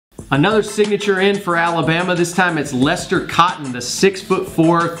Another signature in for Alabama. This time it's Lester Cotton, the 6'4",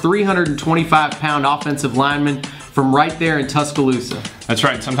 325-pound offensive lineman from right there in Tuscaloosa. That's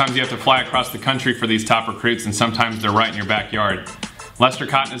right. Sometimes you have to fly across the country for these top recruits, and sometimes they're right in your backyard. Lester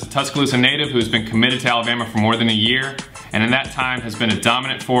Cotton is a Tuscaloosa native who's been committed to Alabama for more than a year, and in that time has been a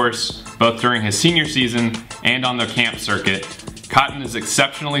dominant force both during his senior season and on the camp circuit. Cotton is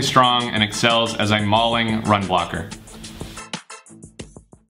exceptionally strong and excels as a mauling run blocker.